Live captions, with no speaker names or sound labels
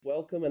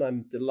welcome, and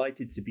I'm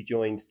delighted to be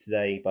joined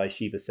today by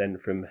Shiba Sen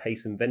from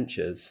Haysom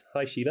Ventures.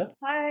 Hi, Shiba.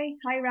 Hi,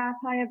 Raf.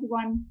 Hi,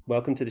 everyone.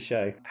 Welcome to the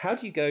show. How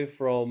do you go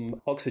from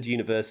Oxford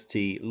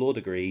University law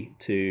degree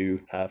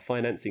to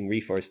financing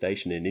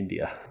reforestation in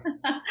India?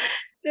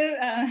 So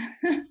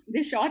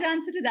the short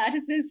answer to that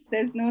is this: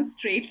 there's no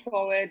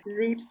straightforward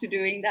route to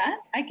doing that.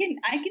 I can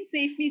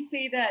safely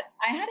say that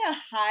I had a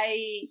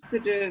high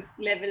sort of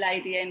level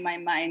idea in my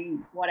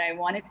mind what I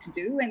wanted to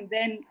do, and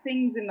then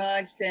things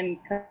emerged and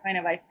kind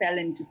of I fell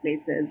into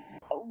places.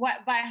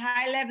 By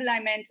high level, I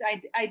meant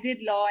I did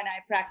law and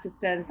I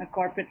practiced as a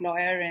corporate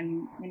lawyer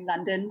in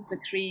London for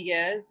 3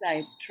 years.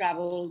 I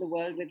traveled the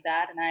world with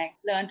that, and I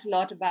learned a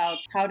lot about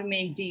how to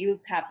make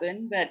deals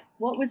happen. But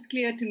what was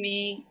clear to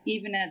me,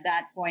 even at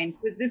that point,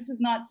 was this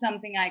was not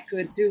something I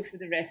could do for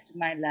the rest of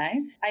my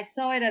life. I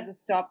saw it as a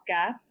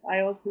stopgap. I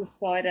also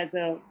saw it as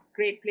a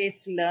great place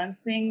to learn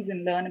things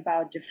and learn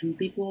about different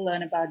people,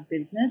 learn about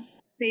business,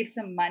 save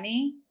some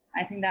money.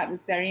 I think that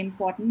was very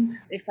important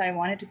if I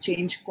wanted to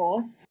change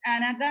course.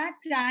 And at that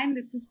time,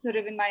 this is sort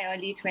of in my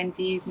early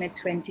 20s, mid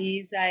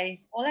 20s,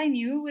 all I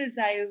knew was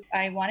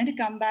I wanted to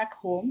come back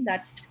home,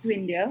 that's to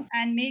India,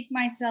 and make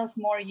myself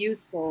more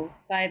useful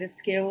by the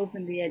skills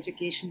and the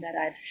education that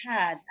I've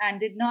had, and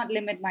did not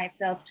limit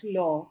myself to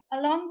law.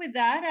 Along with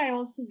that, I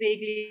also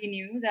vaguely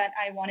knew that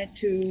I wanted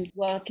to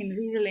work in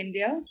rural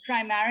India,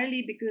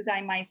 primarily because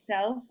I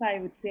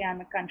would say I'm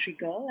a country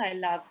girl. I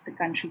love the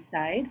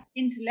countryside.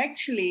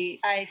 Intellectually,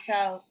 I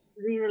felt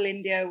rural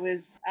India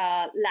was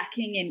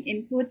lacking in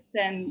inputs,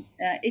 and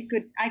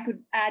I could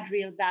add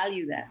real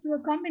value there. So a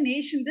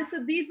combination.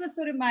 These were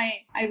sort of my,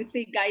 I would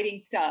say, guiding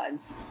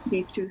stars.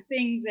 These two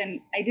things,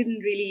 and I didn't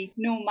really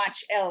know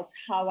much else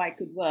how I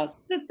could work.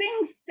 So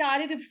things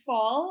started to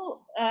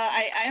fall.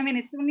 I mean,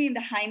 it's only in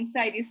the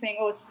hindsight you think,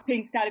 oh,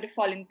 things started to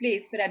fall in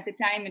place, but at the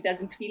time it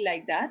doesn't feel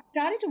like that.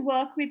 Started to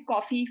work with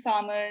coffee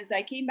farmers.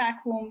 I came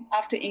back home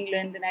after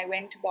England, and I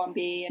went to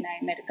Bombay, and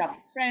I met a couple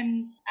of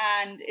friends,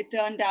 and it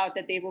turned out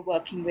that they were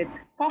working with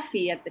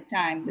coffee at the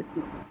time. This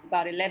was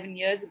about 11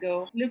 years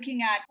ago,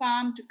 looking at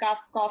farm to cup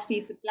coffee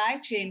supply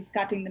chains,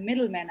 cutting the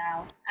middlemen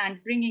out,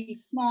 and bringing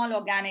small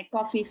organic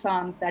coffee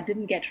farms that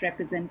didn't get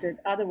represented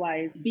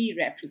otherwise be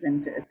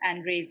represented,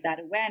 and raise that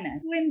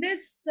awareness. So in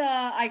this,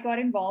 I got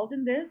involved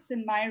in this,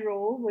 and my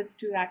role was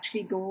to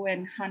actually go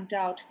and hunt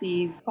out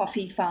these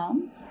coffee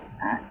farms,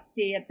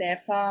 stay at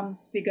their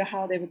farms, figure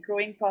how they were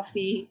growing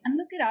coffee, and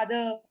look at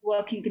other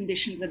working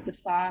conditions at the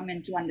farm,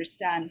 and to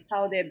understand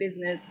how their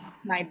business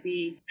might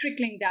be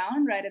trickling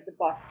down right at the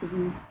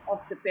bottom of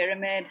the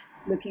pyramid,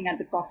 looking at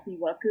the coffee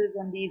workers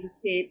on these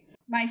estates.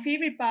 My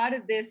favorite part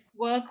of this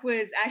work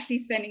was actually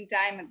spending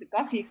time at the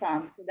coffee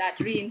farm. So that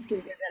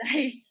reinstilled that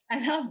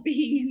I love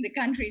being in the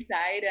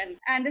countryside.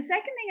 And the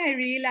second thing I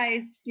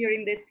realized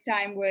during this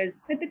time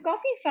was that the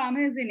coffee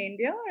farmers in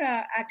India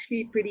are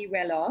actually pretty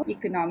well off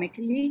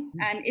economically.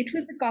 And it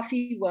was the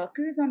coffee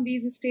workers on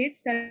these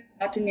estates that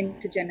got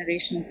into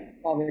generational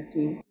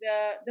poverty.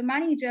 The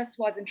money just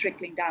wasn't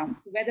trickling down.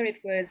 So whether it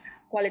was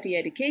quality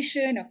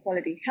education or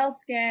quality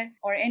healthcare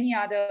or any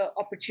other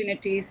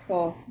opportunities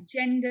for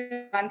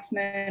gender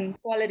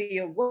advancement, quality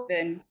of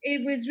women,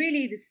 it was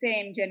really the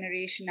same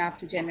generation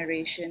after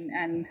generation,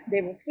 and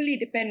they were fully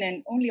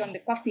dependent only on the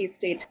coffee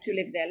estate to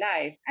live their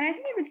life. And I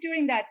think it was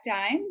during that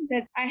time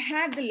that I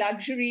had the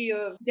luxury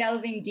of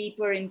delving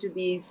deeper into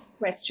these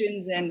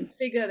questions and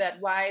figure that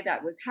why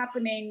that was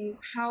happening,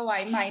 how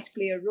I might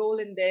play a role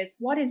in this,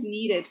 what is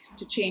needed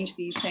to change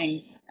these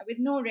things. With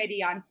no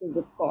ready answers,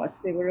 of course.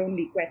 They were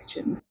only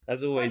questions.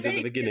 As always at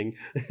the beginning.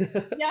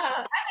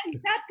 Yeah, I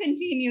mean, that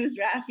continues,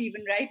 Raf,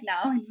 even right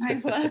now in my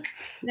work.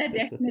 There are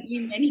definitely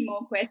many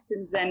more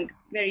questions and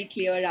very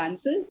clear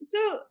answers.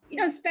 So,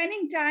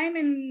 spending time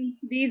in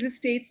these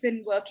estates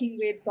and working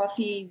with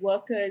coffee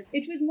workers,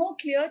 it was more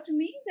clear to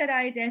me that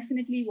I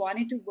definitely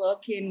wanted to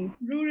work in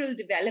rural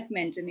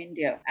development in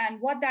India.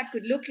 And what that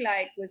could look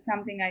like was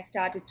something I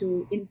started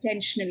to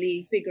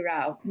intentionally figure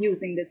out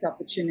using this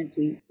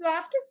opportunity. So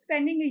after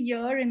spending a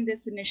year in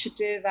this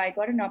initiative, I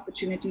got an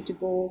opportunity to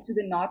go to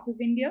the north of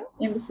India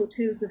in the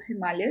foothills of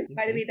Himalayas. Okay.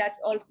 By the way, that's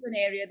also an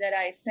area that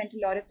I spent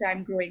a lot of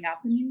time growing up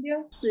in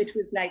India. So it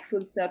was like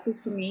full circle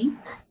for me,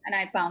 and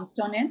I pounced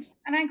on it.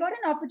 And I got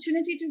an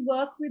opportunity to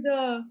work with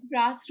a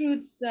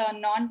grassroots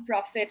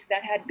non-profit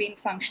that had been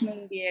functional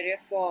in the area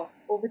for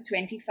over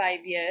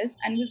 25 years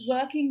and was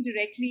working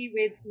directly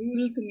with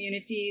rural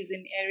communities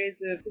in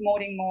areas of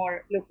promoting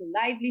more local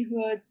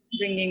livelihoods,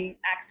 bringing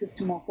access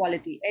to more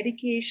quality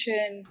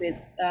education with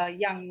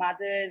young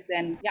mothers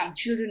and young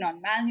children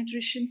on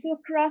malnutrition. So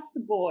across the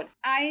board,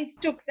 I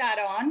took that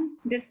on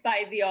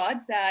despite the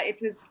odds. It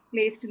was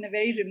placed in a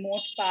very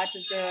remote part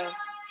of the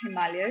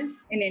Himalayas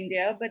in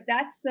India, but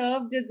that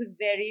served as a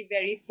very,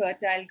 very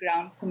fertile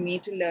ground for me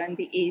to learn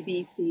the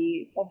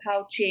ABC of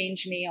how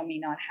change may or may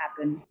not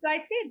happen. So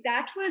I'd say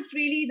that was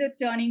really the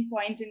turning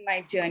point in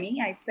my journey.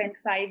 I spent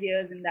 5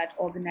 years in that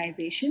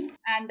organization,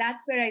 and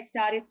that's where I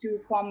started to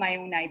form my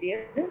own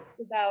ideas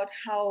about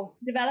how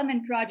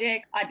development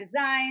projects are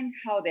designed,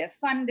 how they're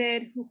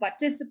funded, who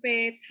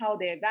participates, how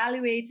they're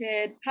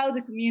evaluated, how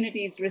the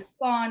communities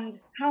respond,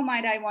 how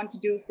might I want to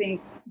do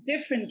things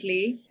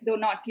differently, though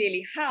not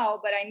clearly how,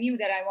 but I knew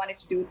that I wanted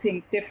to do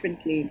things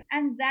differently.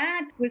 And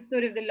that was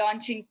sort of the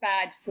launching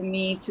pad for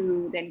me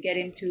to then get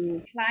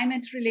into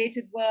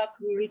climate-related work.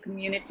 Rural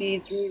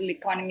communities, rural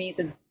economies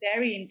are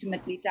very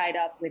intimately tied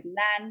up with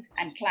land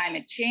and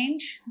climate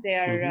change. They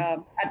are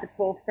at the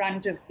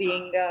forefront of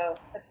being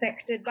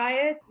affected by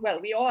it. Well,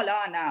 we all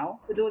are now,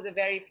 but those are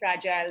very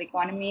fragile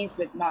economies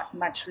with not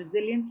much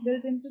resilience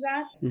built into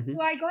that.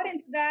 So I got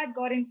into that,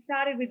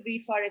 started with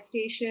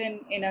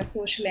reforestation in a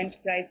social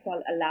enterprise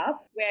called Alap,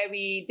 where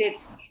we did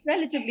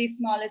relatively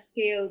smaller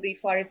scale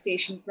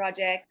reforestation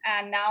project,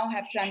 and now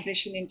have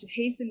transitioned into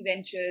Hasten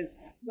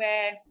Ventures,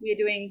 where we're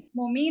doing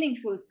more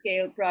meaningful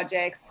scale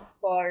projects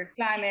for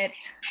climate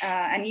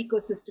and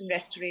ecosystem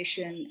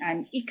restoration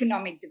and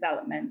economic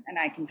development. And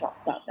I can talk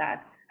about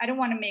that. I don't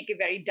want to make it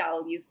very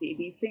dull, you see.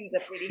 These things are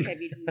pretty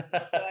heavy. I'm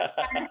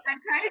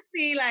trying to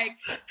see like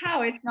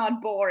how it's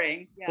not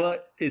boring. Yeah. Well,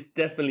 it's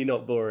definitely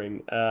not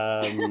boring.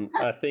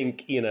 I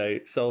think,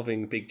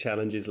 solving big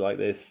challenges like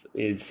this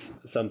is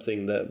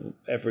something that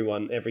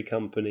every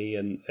company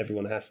and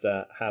everyone has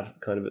to have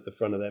kind of at the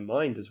front of their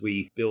mind as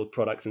we build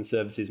products and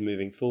services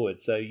moving forward.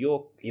 So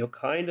you're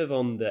kind of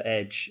on the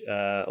edge,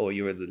 or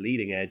you're at the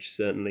leading edge,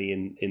 certainly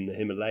in the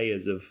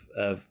Himalayas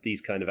of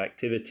these kind of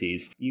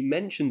activities. You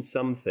mentioned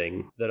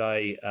something that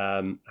I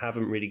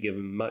haven't really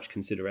given much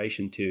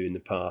consideration to in the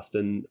past.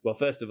 And well,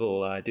 first of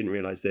all, I didn't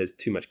realize there's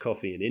too much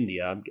coffee in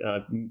India.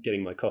 I'm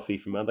getting my coffee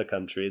from other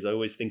countries. I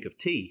always think of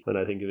tea when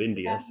I think of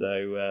India.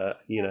 So,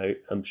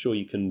 I'm sure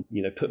you can,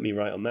 put me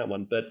right on that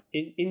one. But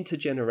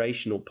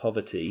intergenerational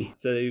poverty.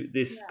 So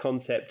this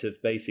concept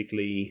of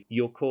basically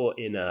you're caught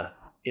in a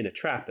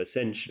trap,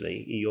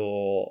 essentially.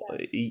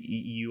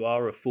 You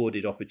are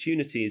afforded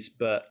opportunities,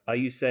 but are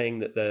you saying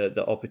that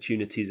the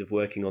opportunities of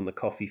working on the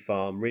coffee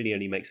farm really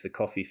only makes the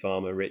coffee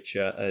farmer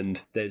richer,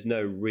 and there's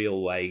no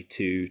real way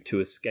to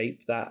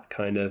escape that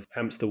kind of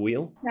hamster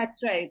wheel?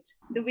 That's right.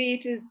 The way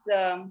it is,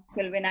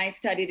 when I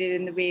studied it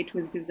and the way it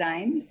was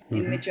designed,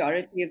 in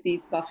majority of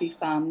these coffee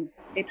farms,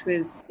 it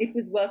was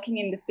working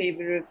in the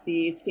favor of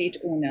the estate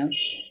owner.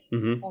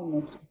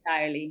 Almost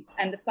entirely.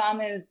 And the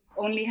farmers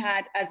only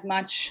had as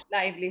much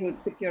livelihood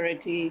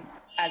security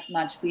as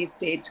much the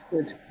estate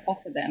could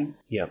offer them.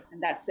 Yeah.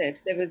 And that's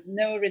it. There was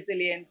no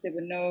resilience. There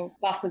were no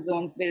buffer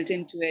zones built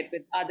into it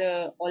with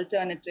other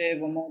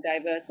alternative or more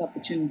diverse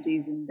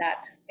opportunities in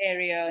that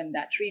area, in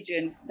that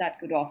region, that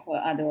could offer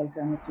other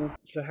alternatives.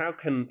 So how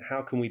can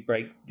we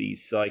break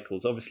these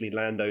cycles? Obviously,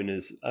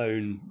 landowners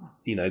own,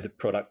 the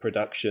product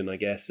production, I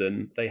guess,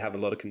 and they have a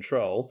lot of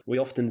control. We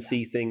often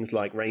see things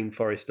like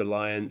Rainforest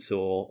Alliance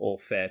or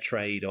fair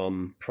trade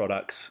on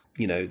products,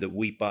 that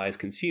we buy as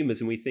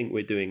consumers, and we think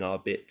we're doing our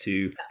bit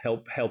to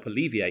help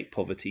alleviate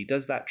poverty.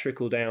 Does that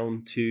trickle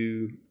down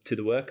to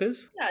the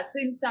workers? Yeah, so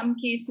in some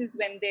cases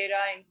when there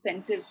are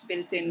incentives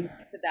built in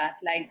for that,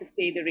 like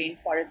say the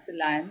Rainforest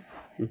Alliance,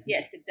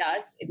 yes, it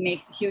does. It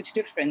makes a huge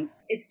difference.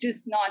 It's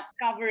just not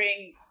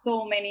covering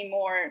so many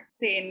more,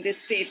 say in this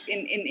state,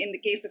 in the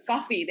case of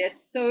coffee, there's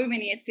so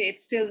many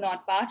estates still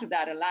not part of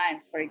that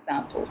alliance, for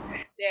example.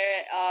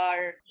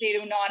 They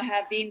do not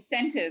have the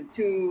incentive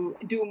to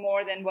do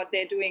more than what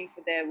they're doing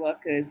for their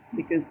workers,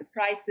 because the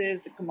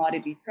prices, the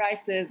commodity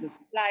prices, the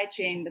supply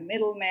chain, the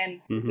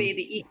middlemen, the way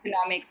the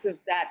economics of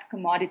that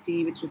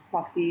commodity, which is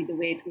coffee, the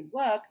way it would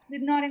work,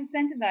 did not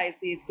incentivize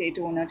the estate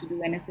owner to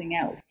do anything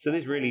else. So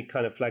this really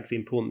kind of flags the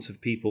importance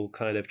of people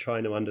kind of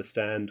trying to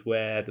understand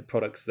where the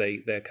products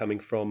they're coming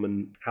from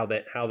and how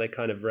they're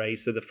kind of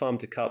raised. So the farm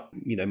to cup,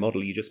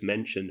 model you just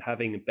mentioned,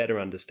 having a better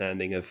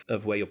understanding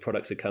of where your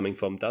products are coming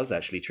from does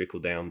actually trickle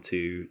down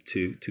to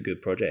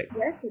good projects.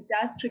 Yes, it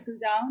does trickle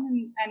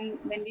down. And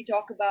when we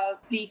talk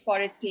about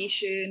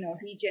reforestation or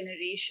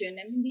regeneration,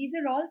 these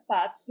are all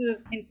parts of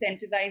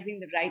incentivizing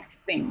the right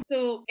thing.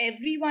 So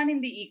everyone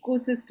in the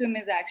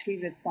ecosystem is actually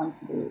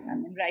responsible.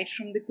 Right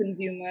from the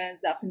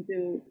consumers up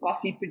into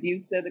coffee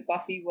producer, the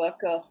coffee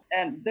worker,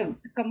 the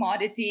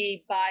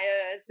commodity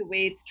buyers, the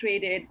way it's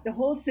traded, the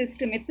whole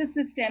system. It's a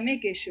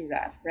systemic issue,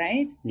 Raf,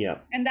 right? Yeah.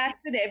 And that's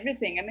with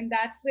everything.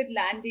 That's with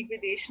land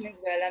degradation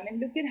as well.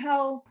 Look at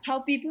how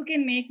people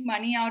can make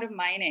money out of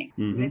mining.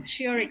 It's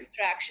sheer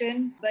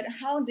extraction, but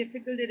how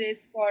difficult it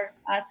is for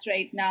us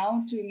right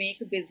now to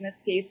make a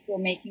business case for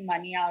making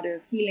money out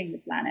of healing the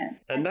planet.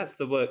 And that's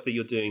the work that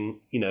you're doing,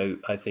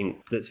 I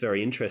think that's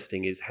very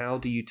interesting, is how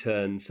do you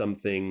turn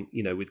something,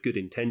 with good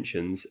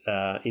intentions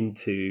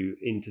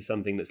into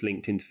something that's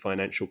linked into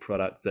financial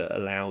product that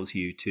allows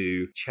you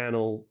to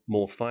channel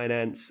more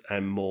finance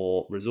and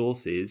more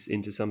resources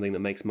into something that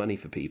makes money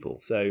for people.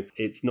 So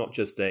it's not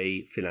just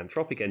a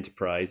philanthropic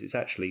enterprise, it's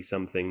actually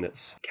something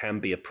that can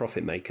be a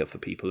profit maker for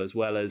people as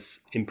well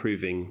as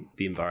improving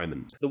the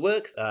environment. The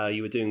work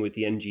you were doing with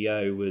the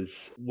NGO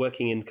was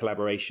working in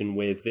collaboration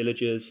with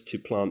villagers to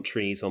plant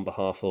trees on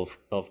behalf of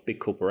big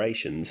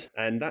corporations.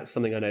 And that's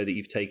something I know that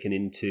you've taken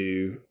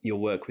into your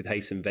work with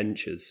Hasten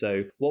Ventures.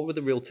 So what were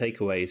the real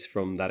takeaways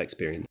from that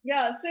experience?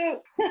 Yeah,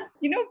 so,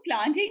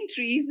 planting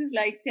trees is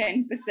like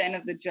 10%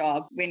 of the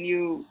job when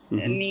you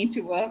need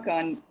to work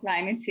on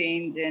climate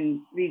change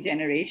and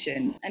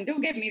regeneration. And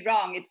don't get me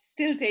wrong, it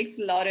still takes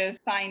a lot of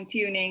fine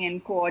tuning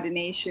and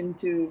coordination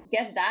to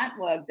get that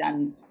work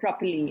done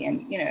properly.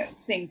 And,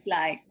 things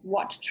like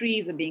what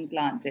trees are being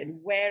planted,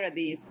 where are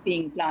these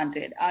being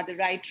planted, are the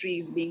right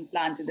trees being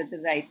planted at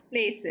the right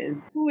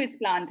places, who is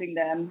planting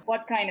them,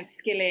 what kind of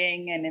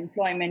skilling and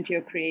employment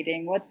you're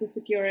creating, what's the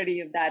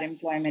security of that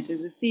employment,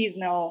 is it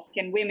seasonal,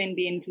 can women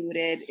be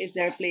included, is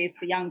there a place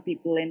for young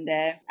people in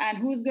there, and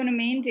who's going to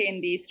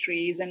maintain these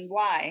trees and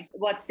why,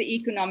 what's the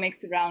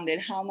economics around it,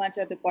 how much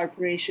are the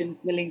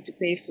corporations willing to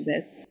pay for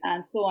this,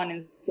 and so on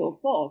and so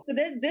forth. So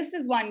this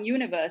is one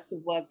universe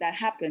of work that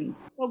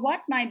happens. But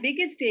what my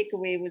biggest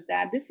takeaway was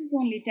that this is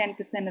only 10%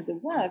 of the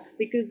work,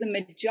 because the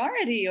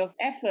majority of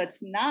efforts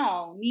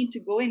now need to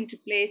go into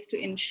place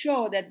to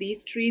ensure that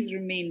these trees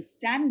remain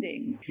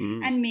standing.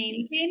 And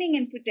maintaining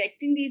and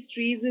protecting these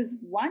trees is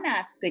one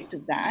aspect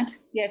of that.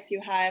 Yes,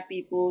 you hire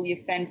people,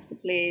 you fence the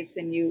place,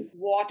 and you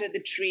water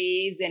the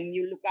trees, and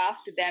you look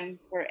after them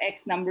for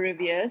X number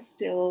of years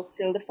till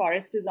the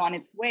forest is on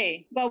its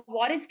way. But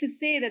what is to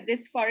say that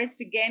this forest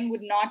again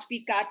would not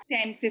be cut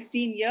 10,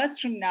 15 years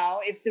from now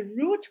if the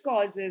root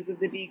causes of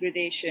the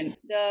degradation,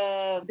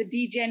 the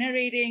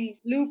degenerating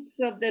loops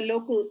of the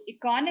local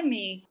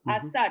economy are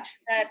such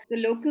that the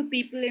local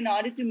people, in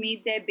order to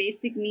meet their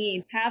basic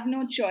needs, have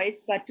no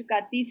choice but to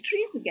cut these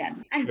trees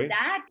again. And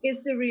that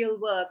is the real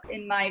work,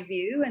 in my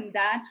view. And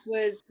that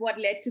was what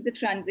led to the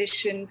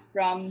transition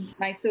from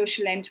my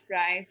social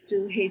enterprise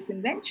to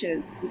Hasten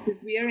Ventures,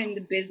 because we are in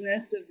the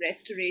business of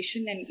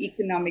restoration and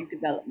economic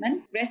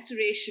development.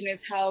 Restoration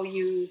is how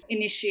you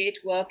initiate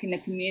work in a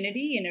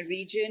community, in a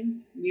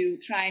region. You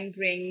try and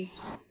bring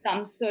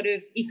some sort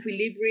of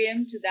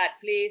equilibrium to that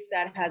place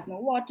that has no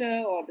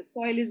water, or the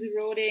soil is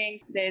eroding.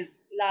 There's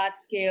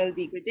large-scale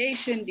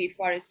degradation,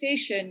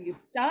 deforestation. You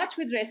start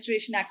with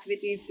restoration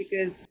activities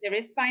because there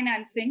is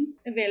financing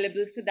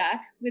available for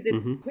that with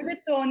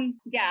its own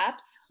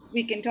gaps.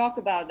 We can talk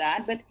about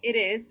that, but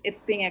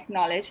it's being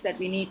acknowledged that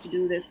we need to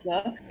do this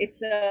work.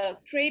 It's a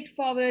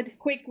straightforward,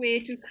 quick way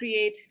to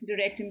create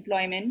direct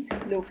employment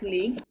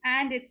locally,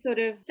 and it sort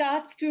of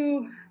starts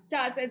to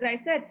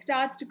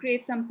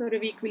create some sort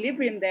of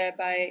equilibrium there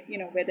by,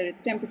 whether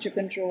it's temperature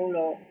control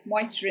or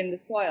moisture in the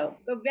soil.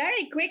 But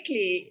very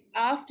quickly,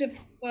 after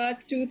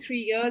first 2-3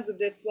 years of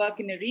this work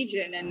in a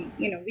region, and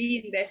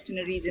we invest in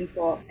a region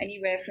for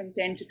anywhere from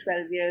 10 to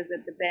 12 years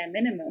at the bare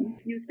minimum,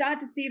 you start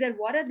to see that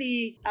what are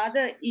the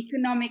other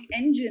economic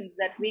engines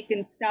that we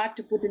can start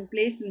to put in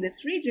place in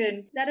this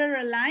region that are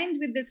aligned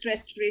with this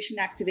restoration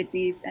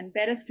activities, and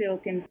better still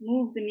can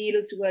move the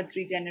needle towards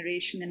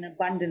regeneration and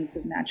abundance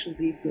of natural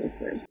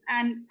resources.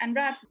 And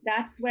Raf,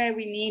 that's where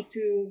we need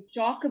to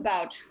talk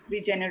about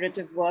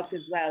regenerative work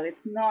as well.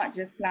 It's not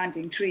just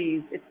planting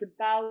trees. It's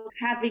about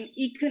having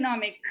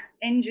economic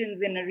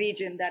engines in a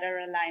region that are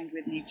aligned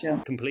with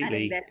nature.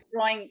 Completely. And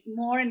drawing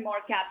more and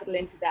more capital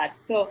into that.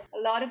 So a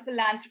lot of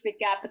philanthropic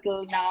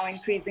capital, now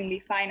increasingly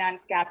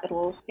finance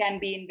capital, can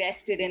be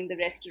invested in the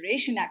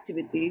restoration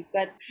activities.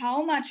 But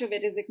how much of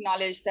it is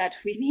acknowledged that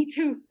we need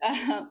to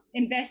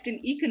invest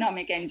in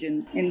economic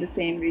engines in the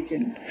same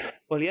region?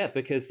 Well, yeah,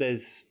 because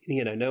there's,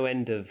 no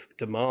end of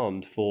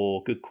demand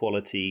for good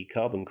quality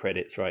carbon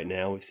credits right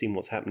now. We've seen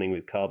what's happening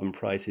with carbon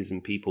prices,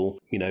 and people,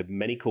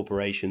 many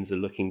corporations are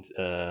looking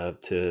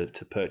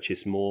to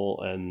purchase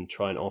more and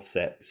try and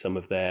offset some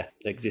of their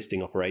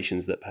existing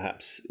operations that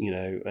perhaps,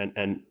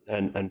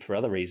 and for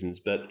other reasons.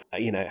 But,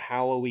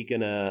 how are we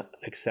going to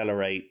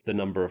accelerate the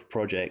number of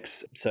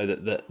projects so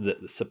that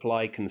the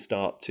supply can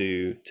start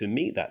to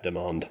meet that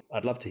demand?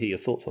 I'd love to hear your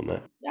thoughts on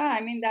that. Yeah,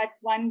 that's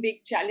one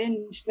big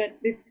challenge.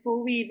 But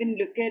before we even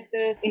look at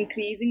the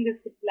increasing the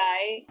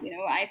supply,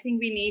 I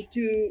think we need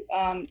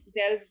to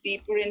delve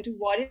deeper into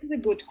what is a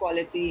good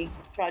quality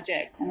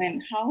project.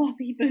 How are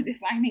people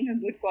defining a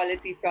good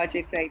quality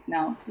project right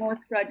now?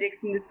 Most projects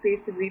in the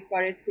space of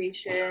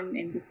reforestation,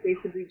 in the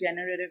space of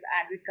regenerative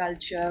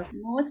agriculture,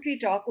 mostly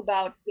talk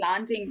about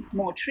planting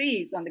more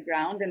trees on the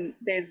ground. And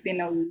there's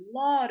been a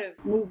lot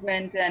of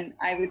movement and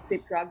I would say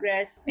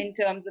progress in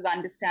terms of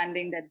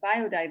understanding that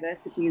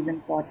biodiversity is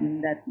important.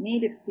 important, that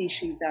native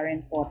species are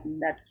important,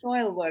 that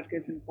soil work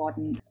is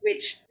important,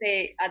 which,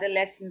 say, are the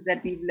lessons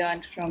that we've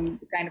learned from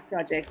the kind of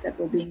projects that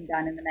were being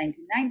done in the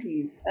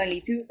 1990s,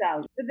 early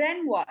 2000s. But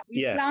then what?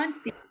 We plant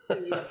these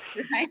trees,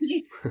 right?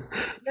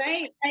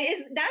 Right?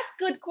 That's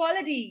good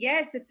quality.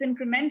 Yes, it's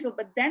incremental,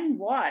 but then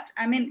what?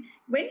 I mean,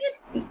 when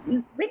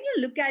you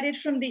look at it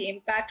from the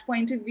impact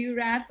point of view,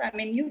 Raf, I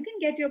mean, you can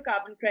get your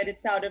carbon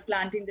credits out of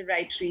planting the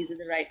right trees in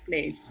the right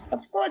place.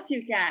 Of course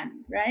you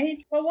can, right?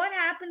 But what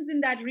happens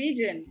in that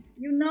region?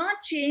 You're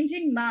not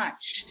changing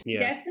much.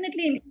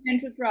 Definitely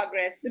incremental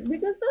progress, but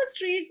because those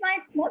trees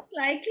might most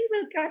likely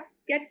will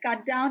get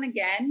cut down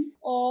again,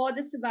 or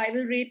the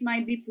survival rate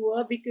might be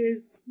poor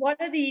because what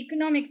are the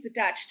economics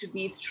attached to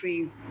these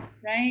trees,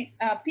 right?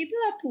 People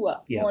are poor.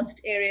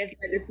 Most areas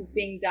where this is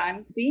being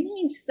done, they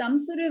need some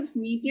sort of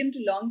medium to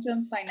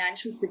long-term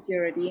financial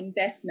security,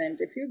 investment.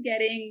 If you're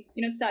getting,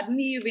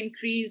 suddenly you've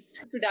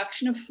increased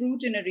production of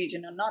fruit in a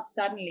region, or not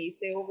suddenly,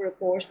 say over a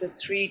course of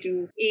 3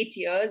 to 8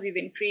 years, you've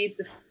increased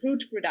the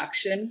fruit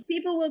production,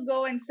 people will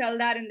go and sell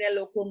that in their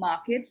local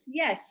markets.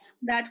 Yes,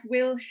 that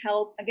will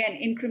help, again,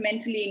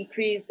 incrementally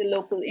increase the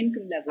local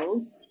income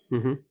levels.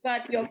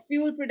 But your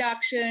fuel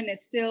production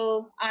is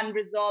still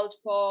unresolved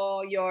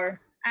for your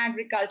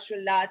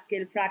agricultural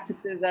large-scale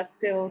practices are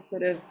still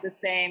sort of the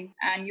same,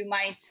 and you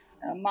might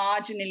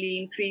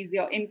marginally increase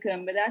your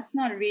income, but that's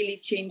not really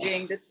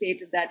changing the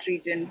state of that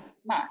region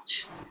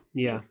much.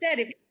 Instead,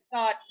 if you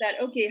thought that,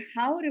 okay,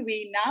 how do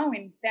we now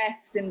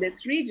invest in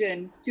this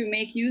region to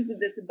make use of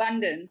this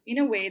abundance in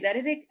a way that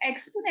it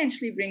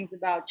exponentially brings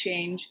about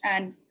change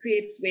and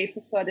creates way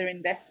for further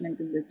investment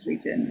in this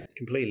region?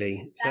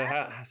 Completely.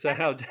 That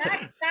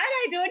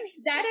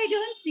I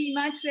don't see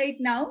much right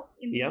now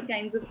in these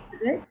kinds of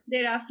projects.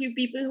 There are a few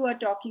people who are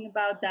talking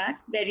about that,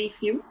 very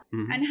few.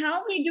 And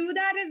how we do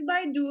that is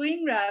by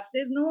doing, Raf.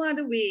 There's no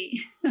other way.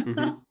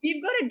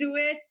 We've got to do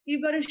it.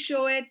 We've got to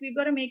show it. We've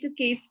got to make a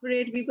case for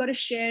it. We've got to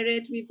share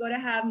it. We've got to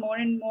have more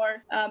and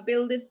more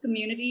build this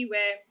community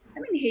where,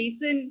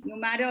 Hazen, no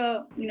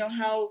matter,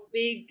 how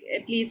big,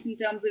 at least in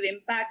terms of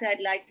impact,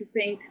 I'd like to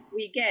think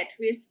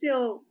we're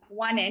still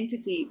one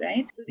entity,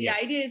 right? So the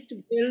idea is to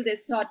build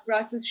this thought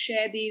process,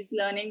 share these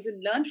learnings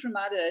and learn from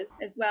others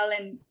as well,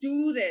 and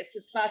do this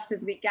as fast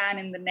as we can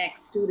in the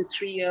next 2 to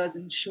 3 years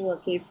and show a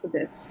case for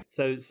this.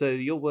 So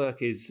your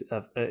work is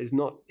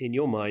not, in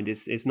your mind,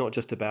 it's not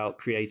just about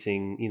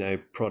creating,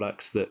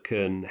 products that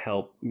can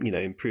help,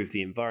 improve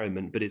the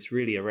environment, but it's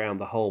really around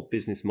the whole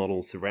business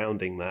model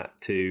surrounding that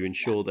to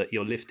ensure that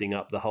you're lifting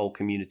up the whole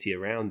community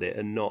around it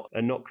and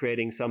not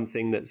creating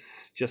something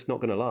that's just not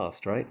going to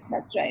last, right?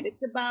 That's right.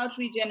 It's about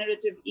regenerative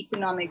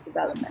economic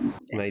development.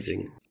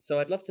 Amazing. So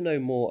I'd love to know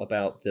more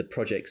about the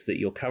projects that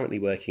you're currently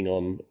working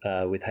on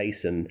with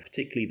Hazen,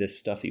 particularly the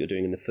stuff that you're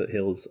doing in the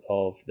foothills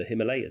of the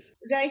Himalayas.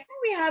 Right now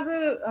we have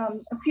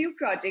a few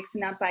projects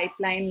in our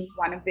pipeline,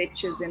 one of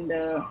which is in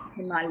the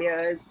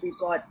Himalayas. We've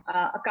got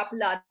a couple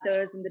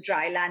others in the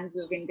drylands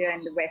of India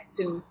and the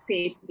western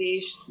state,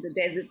 the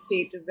desert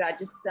state of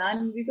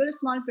Rajasthan. We've got a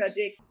small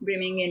project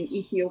brimming in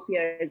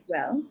Ethiopia as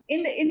well.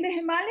 In the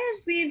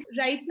Himalayas, we've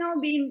right now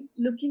been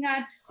looking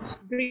at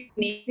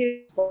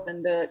native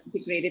and the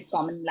degraded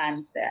common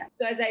lands there.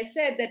 So as I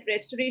said, that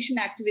restoration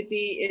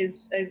activity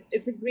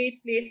it's a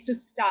great place to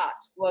start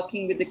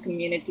working with the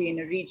community in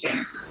a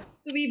region.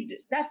 So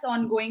that's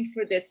ongoing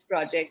for this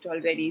project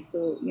already.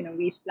 So,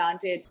 we've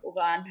planted over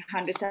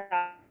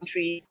 100,000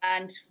 trees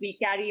and we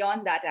carry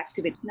on that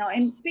activity. Now,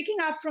 in picking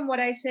up from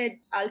what I said,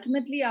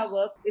 ultimately our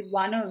work is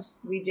one of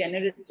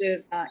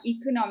regenerative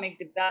economic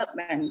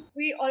development.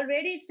 We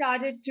already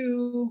started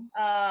to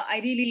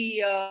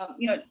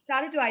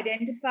started to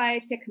identify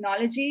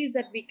technologies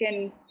that we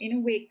can, in a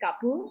way,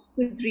 couple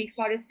with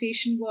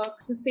reforestation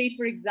work. So say,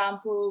 for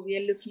example, we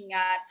are looking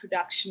at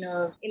production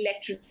of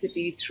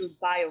electricity through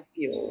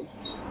biofuels.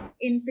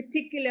 In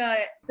particular,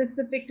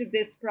 specific to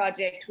this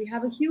project, we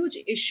have a huge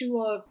issue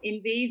of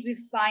invasive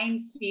pine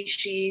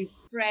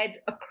species spread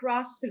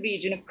across the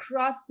region,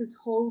 across this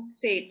whole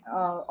state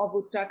of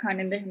Uttarakhand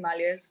in the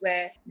Himalayas,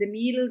 where the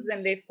needles,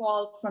 when they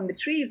fall from the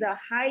trees, are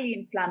highly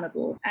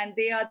inflammable, and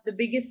they are the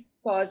biggest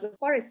cause of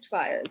forest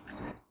fires.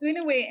 So in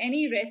a way,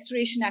 any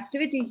restoration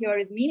activity here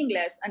is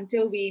meaningless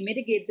until we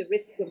mitigate the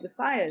risk of the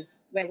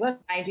fires, when we're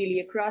ideally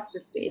across the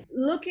state.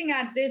 Looking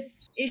at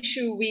this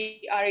issue,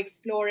 we are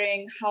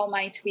exploring how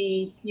might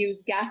we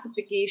use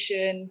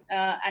gasification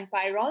and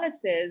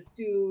pyrolysis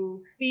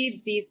to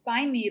feed these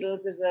pine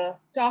needles as a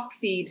stock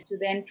feed to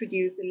then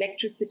produce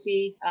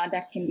electricity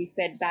that can be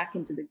fed back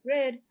into the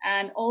grid,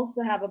 and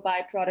also have a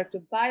byproduct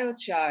of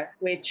biochar,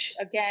 which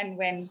again,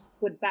 when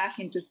put back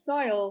into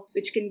soil,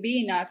 which can be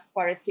in our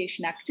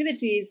forestation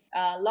activities,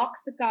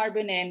 locks the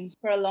carbon in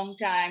for a long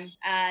time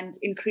and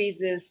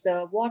increases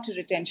the water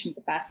retention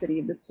capacity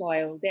of the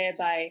soil,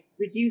 thereby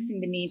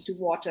reducing the need to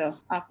water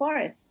our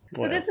forests.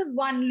 Wow. So this is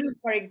one loop,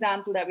 for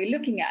example, that we're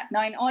looking at.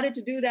 Now, in order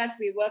to do this,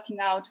 we're working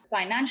out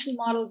financial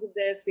models of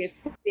this. We're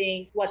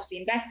seeing what's the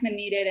investment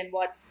needed and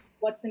what's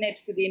what's in it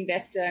for the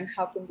investor and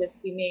how can this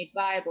be made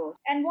viable.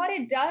 And what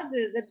it does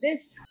is that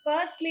this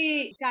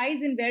firstly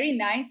ties in very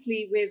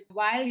nicely with,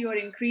 while you're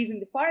increasing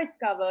the forest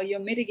cover, you're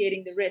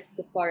mitigating the risk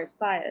of forest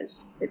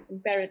fires. It's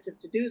imperative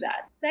to do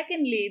that.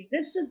 Secondly,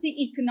 this is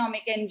the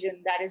economic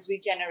engine that is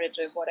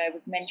regenerative, what I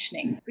was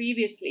mentioning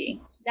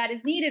previously, that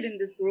is needed in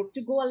this group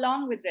to go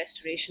along with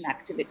restoration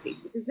activity.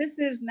 Because this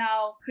is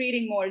now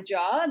creating more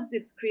jobs.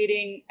 It's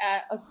creating,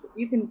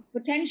 you can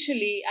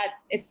potentially, at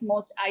its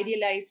most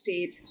idealized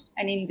state,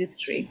 an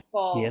industry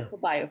for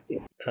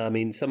biofuel. I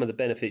mean, some of the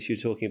benefits you're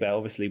talking about,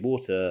 obviously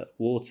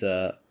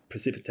water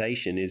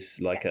precipitation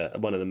is like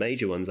one of the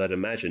major ones, I'd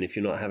imagine, if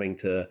you're not having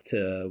to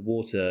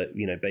water,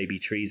 baby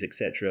trees,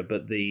 etc.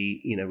 But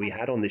we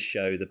had on this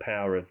show the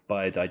power of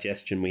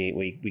biodigestion.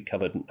 We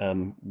covered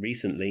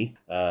recently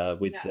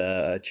with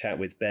a chat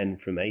with Ben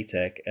from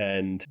ATEC,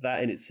 and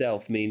that in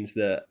itself means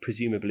that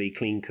presumably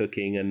clean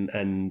cooking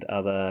and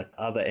other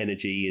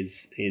energy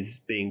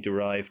is being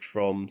derived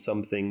from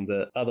something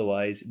that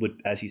otherwise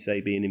would, as you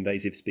say, be an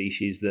invasive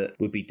species that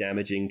would be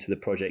damaging to the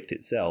project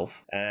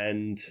itself,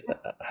 and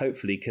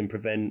hopefully can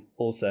prevent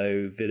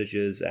also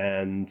villagers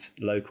and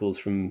locals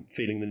from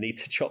feeling the need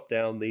to chop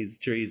down these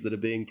trees that are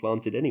being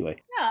planted anyway.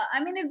 Yeah,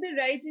 I mean, if the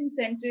right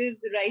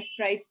incentives, the right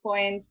price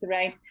points, the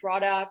right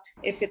product,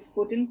 if it's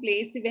put in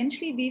place,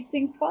 eventually these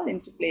things fall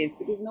into place,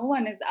 because no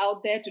one is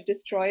out there to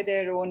destroy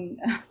their own,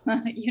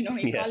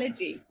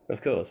 ecology. Yeah,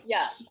 of course.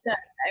 Yeah.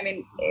 I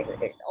mean,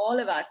 all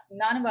of us,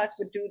 none of us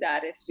would do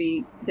that if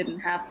we didn't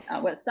have,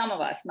 some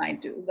of us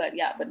might do, but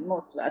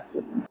most of us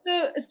wouldn't.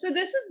 So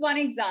this is one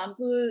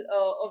example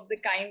of the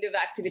kind of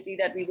activity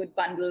that we would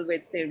bundle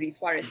with, say,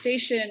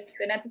 reforestation.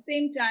 Then at the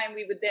same time,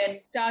 we would then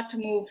start to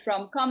move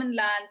from common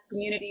lands,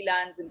 community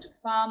lands into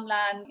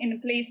farmland. In a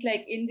place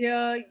like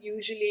India,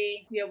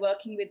 usually we are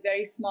working with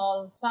very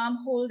small farm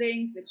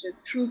holdings, which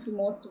is true for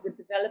most of the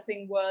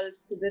developing world.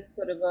 So this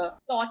sort of a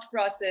thought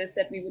process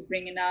that we would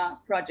bring in our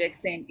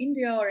projects, say in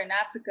India or in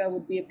Africa,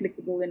 would be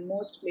applicable in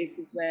most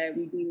places where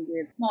we deal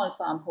with small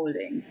farm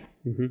holdings.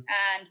 Mm-hmm.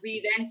 And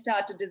we then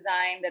start to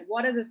design that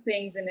what are the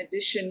things in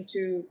addition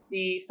to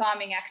the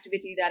farming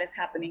activity that is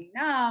happening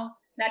now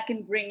that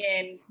can bring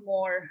in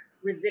more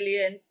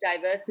resilience,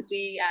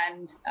 diversity,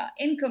 and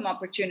income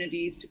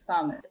opportunities to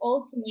farmers.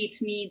 Also meet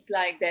needs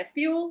like their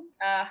fuel,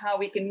 how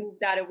we can move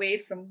that away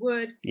from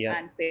wood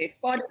and say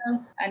fodder,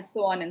 and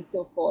so on and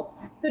so forth.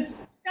 So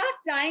start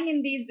tying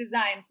in these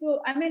designs.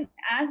 So I mean,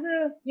 as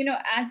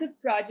a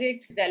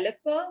project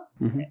developer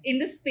in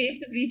the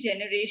space of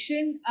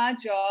regeneration, our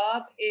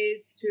job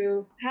is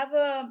to have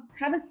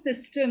a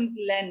systems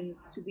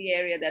lens to the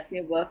area that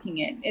we're working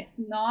in. It's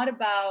not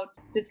about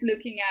just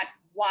looking at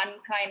one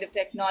kind of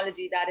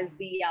technology that is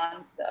the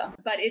answer,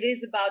 but it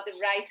is about the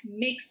right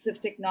mix of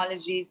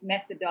technologies,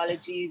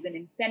 methodologies, and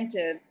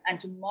incentives, and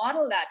to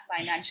model that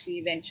financially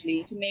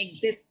eventually to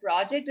make this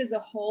project as a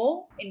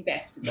whole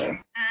investable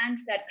and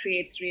that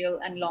creates real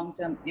and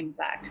long-term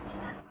impact.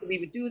 So we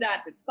would do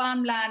that with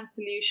farmland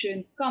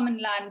solutions, common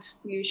land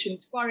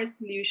solutions, forest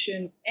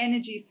solutions,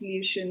 energy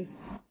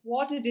solutions,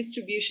 water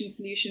distribution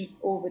solutions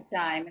over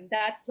time. And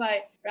that's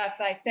why,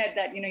 Rafa, I said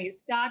that, you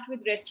start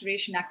with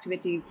restoration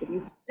activities, but you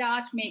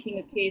start making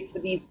a case for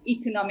these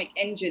economic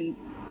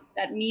engines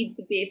that meet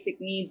the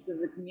basic needs of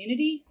the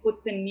community,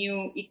 puts a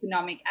new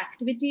economic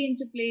activity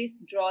into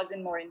place, draws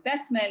in more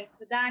investment.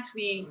 For that,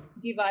 we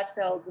give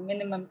ourselves a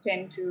minimum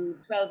 10 to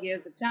 12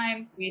 years of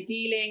time. We're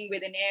dealing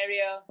with an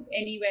area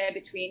anywhere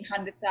between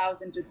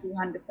 100,000 to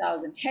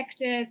 200,000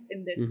 hectares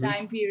in this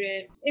time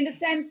period. In the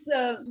sense,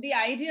 the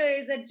idea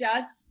is that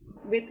just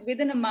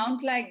with an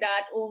amount like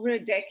that over a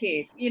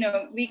decade,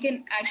 we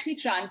can actually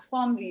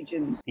transform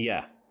regions.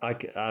 Yeah.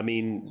 I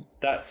mean,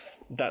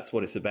 that's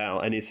what it's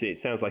about, and it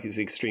sounds like it's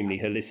an extremely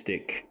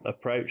holistic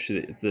approach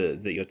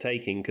that you're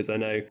taking. Because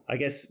I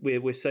guess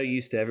we're so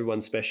used to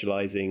everyone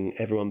specializing,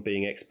 everyone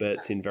being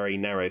experts in very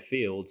narrow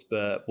fields,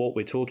 but what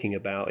we're talking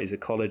about is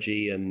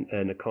ecology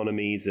and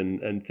economies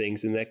and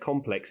things, and they're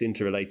complex,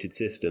 interrelated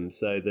systems.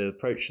 So the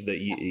approach that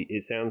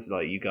it sounds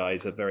like you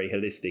guys are very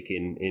holistic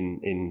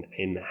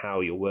in how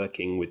you're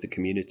working with the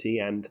community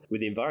and with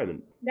the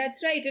environment.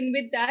 That's right, and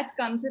with that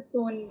comes its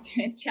own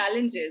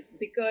challenges,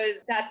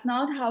 because that's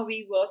not how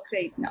we work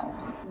right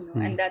now,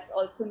 and that's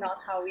also not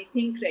how we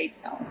think right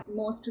now.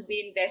 Most of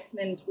the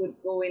investment would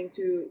go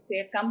into, say,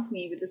 a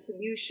company with a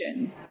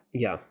solution.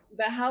 Yeah.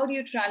 But how do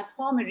you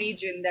transform a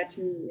region that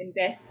you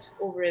invest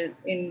over a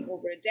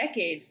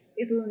decade?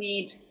 It'll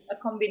need a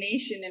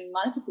combination and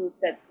multiple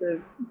sets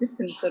of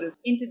different sort of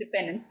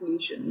interdependent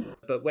solutions.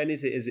 But when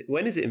is it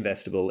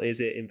investable? Is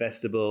it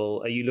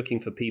investable? Are you looking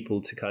for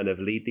people to kind of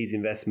lead these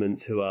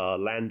investments who are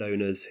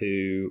landowners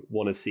who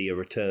want to see a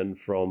return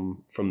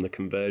from the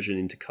conversion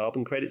into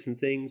carbon credits and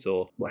things?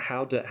 Or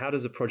how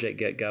does a project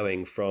get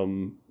going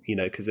from,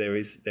 because there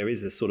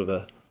is a sort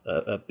of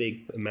a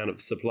big amount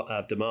of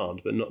supply,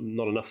 demand, but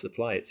not enough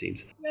supply, it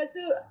seems. Yeah,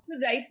 so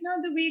right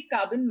now the way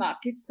carbon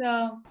markets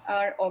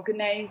are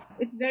organized,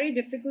 it's very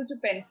difficult to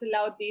pencil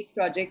out these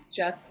projects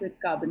just with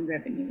carbon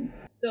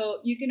revenues. So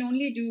you can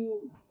only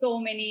do so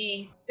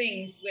many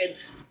things with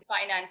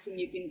financing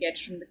you can get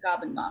from the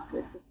carbon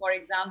market. So for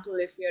example,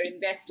 if you're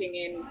investing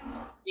in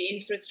the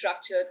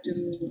infrastructure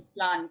to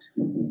plant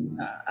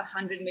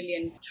 100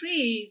 million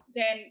trees,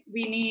 then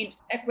we need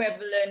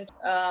equivalent,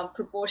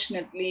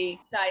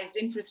 proportionately sized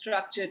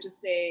infrastructure to,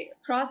 say,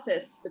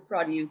 process the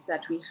produce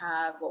that we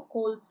have, or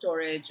cold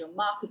storage, or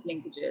market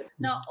linkages.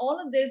 Now, all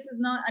of this is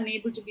not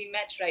unable to be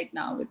met right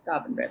now with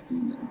carbon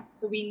revenues.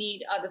 So we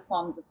need other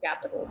forms of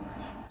capital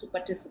to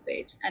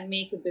participate and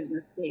make a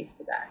business case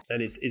for that.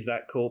 And is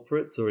that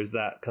corporates, or is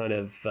that kind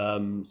of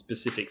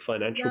specific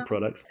financial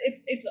products?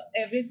 It's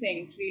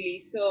everything,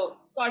 really. So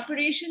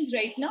corporations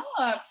right now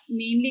are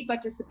mainly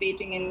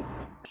participating in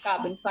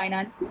carbon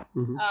financing,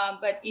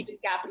 but even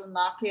capital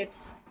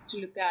markets to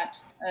look at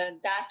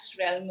that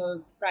realm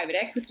of private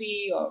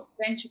equity or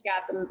venture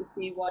capital to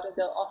see what are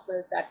the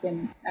offers that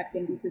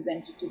can be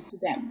presented to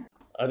them.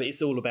 I mean,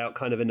 it's all about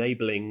kind of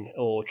enabling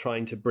or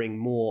trying to bring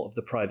more of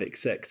the private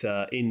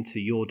sector into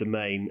your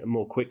domain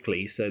more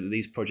quickly, so that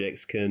these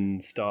projects can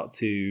start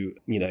to,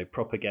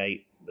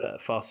 propagate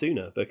far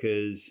sooner.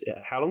 Because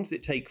how long does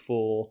it take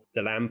for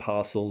the land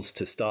parcels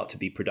to start to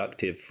be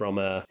productive from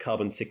a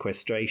carbon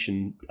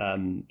sequestration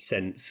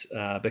sense?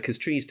 Because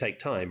trees take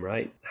time,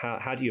 right?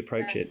 How do you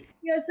approach it?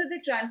 Yeah, so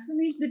the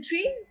transformation, the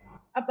trees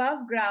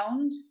above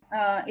ground,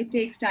 it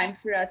takes time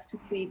for us to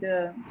see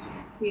the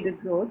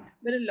growth.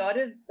 But a lot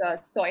of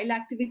soil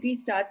activity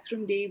starts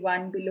from day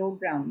one below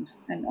ground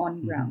and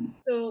on ground.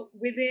 So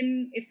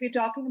if we're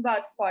talking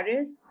about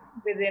forests,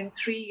 within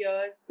 3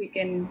 years, we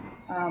can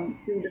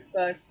do the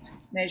first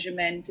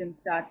measurement and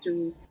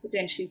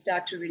potentially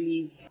start to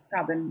release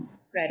carbon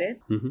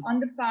credit. On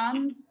the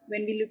farms,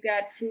 when we look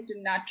at fruit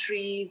and nut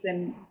trees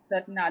and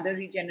certain other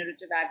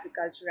regenerative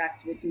agriculture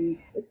activities,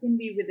 it can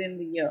be within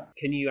the year.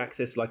 Can you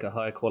access like a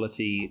higher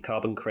quality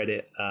carbon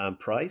credit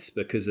price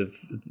because of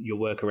your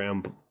work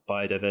around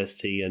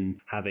biodiversity and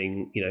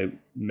having,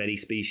 many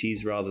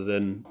species rather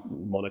than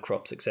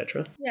monocrops,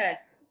 etc.?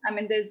 Yes. I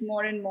mean, there's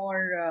more and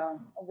more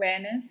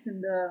awareness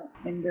in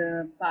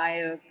the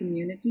buyer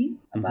community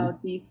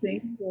about these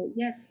things. So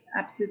yes,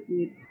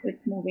 absolutely,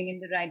 it's moving in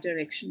the right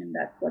direction, and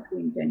that's what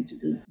we intend to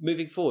do.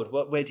 Moving forward,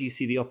 where do you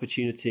see the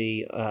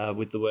opportunity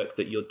with the work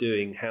that you're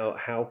doing?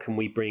 How can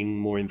we bring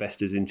more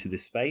investors into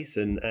this space,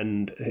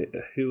 and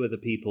who are the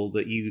people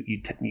that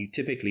you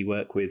typically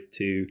work with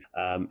to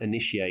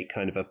initiate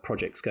kind of a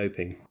project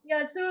scoping?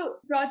 Yeah, so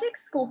project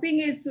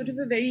scoping is sort of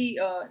a very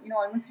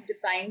almost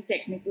defined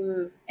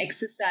technical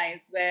exercise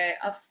where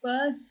our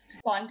first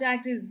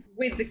contact is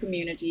with the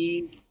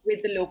communities,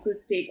 with the local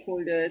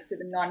stakeholders, so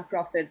the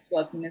non-profits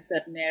working in a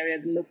certain area,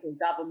 the local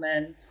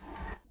governments.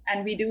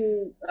 And we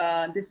do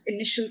this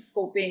initial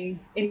scoping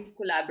in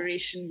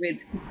collaboration with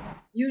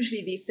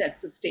usually these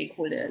sets of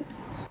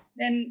stakeholders.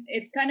 Then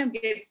it kind of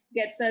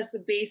gets us a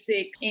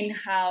basic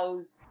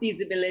in-house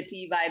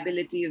feasibility,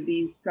 viability of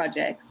these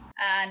projects.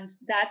 And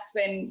that's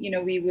when,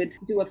 we would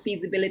do a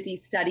feasibility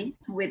study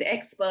with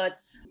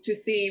experts to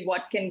see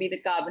what can be the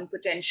carbon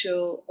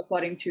potential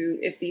according to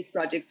if these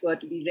projects were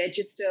to be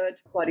registered,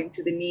 according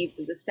to the needs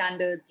of the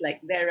standards like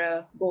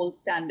Verra, gold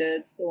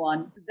standards, so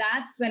on.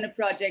 That's when a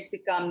project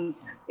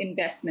becomes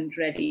investment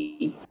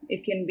ready.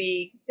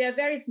 There are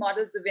various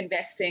models of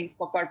investing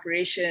for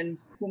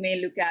corporations who may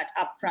look at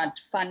upfront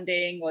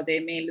funding, or they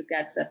may look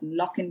at certain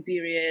lock-in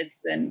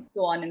periods and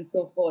so on and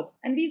so forth.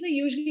 And these are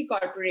usually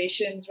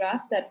corporations,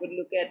 Raf, that would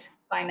look at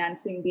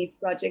financing these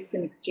projects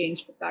in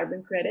exchange for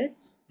carbon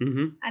credits.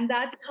 And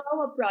that's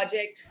how a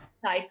project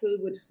cycle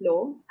would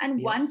flow.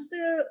 And once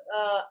the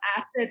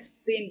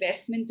assets, the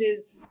investment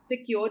is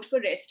secured for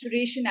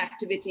restoration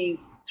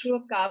activities through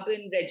a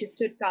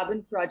registered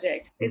carbon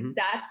project,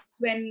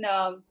 that's when,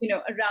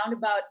 around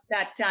about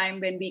that time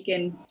when we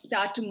can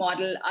start to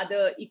model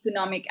other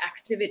economic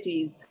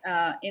activities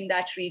in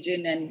that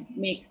region and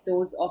make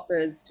those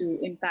offers to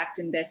impact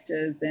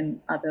investors and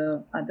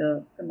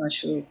other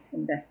commercial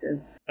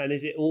investors. And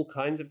is it all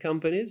kinds of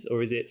companies,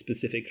 or is it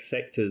specific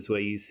sectors where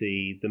you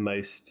see the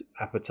most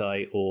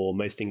appetite or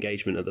most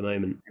engagement at the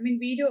moment? I mean,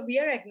 we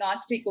are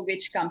agnostic of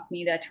which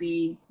company that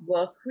we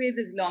work with,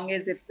 as long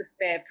as it's a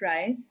fair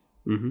price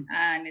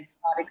and it's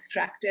not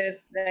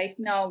extractive. Right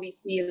now, we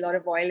see a lot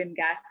of oil and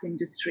gas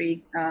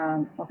industry,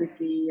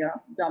 obviously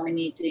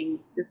dominating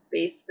the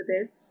space for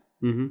this,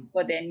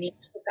 for their need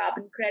for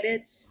carbon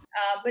credits.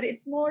 But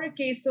it's more a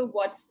case of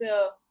what's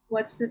the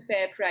what's the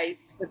fair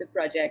price for the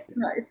project.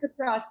 It's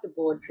across the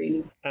board,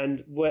 really.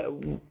 And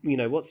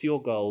what's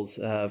your goals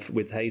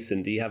with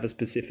Hasten? Do you have a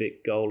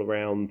specific goal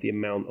around the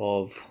amount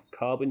of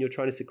carbon you're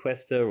trying to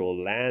sequester or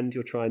land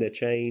you're trying to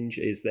change?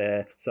 Is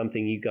there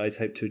something you guys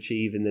hope to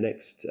achieve in the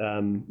next,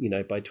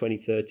 by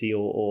 2030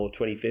 or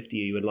 2050?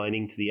 Are you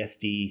aligning to the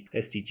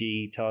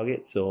SDG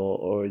targets,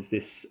 or is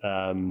this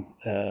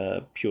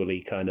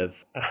purely kind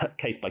of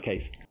case by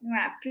case? No,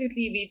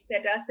 absolutely. We've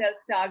set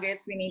ourselves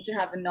targets. We need to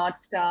have a North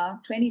Star.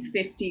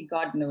 2050,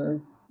 God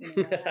knows.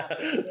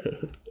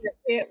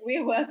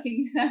 We're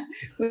working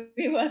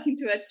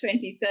towards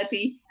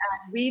 2030,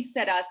 and we've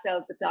set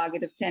ourselves a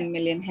target of 10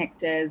 million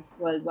hectares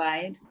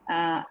worldwide,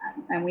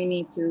 and we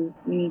need to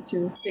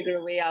figure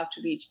a way out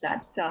to reach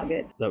that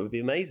target. That would be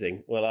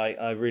amazing. Well,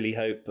 I really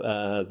hope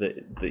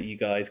that you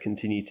guys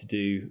continue to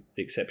do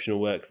the exceptional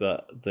work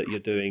that you're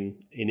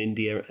doing in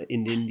India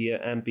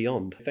and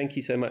beyond. Thank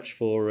you so much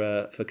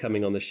for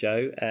coming on the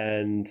show,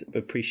 and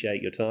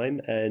appreciate your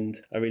time. And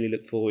I really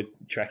look forward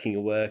to tracking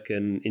your work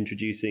and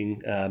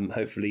introducing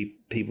hopefully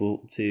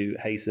people to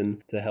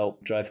Hasten to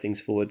help drive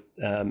things forward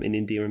in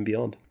India and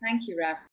beyond. Thank you, Raf.